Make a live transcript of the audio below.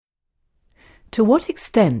To what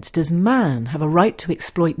extent does man have a right to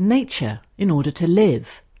exploit nature in order to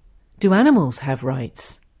live? Do animals have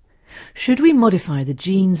rights? Should we modify the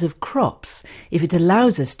genes of crops if it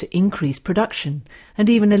allows us to increase production and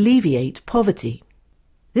even alleviate poverty?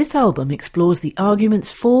 This album explores the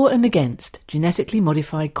arguments for and against genetically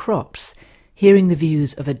modified crops, hearing the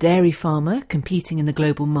views of a dairy farmer competing in the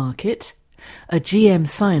global market, a GM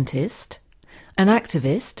scientist, an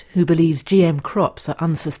activist who believes GM crops are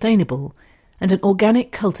unsustainable, and an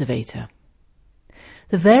organic cultivator.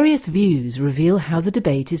 The various views reveal how the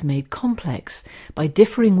debate is made complex by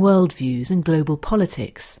differing worldviews and global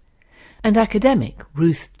politics, and academic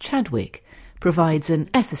Ruth Chadwick provides an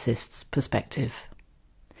ethicist's perspective.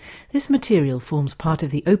 This material forms part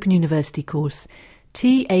of the Open University course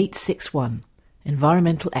T861,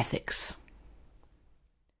 Environmental Ethics.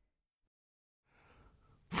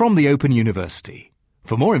 From the Open University.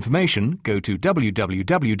 For more information, go to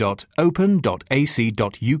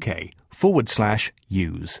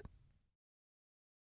www.open.ac.uk/use.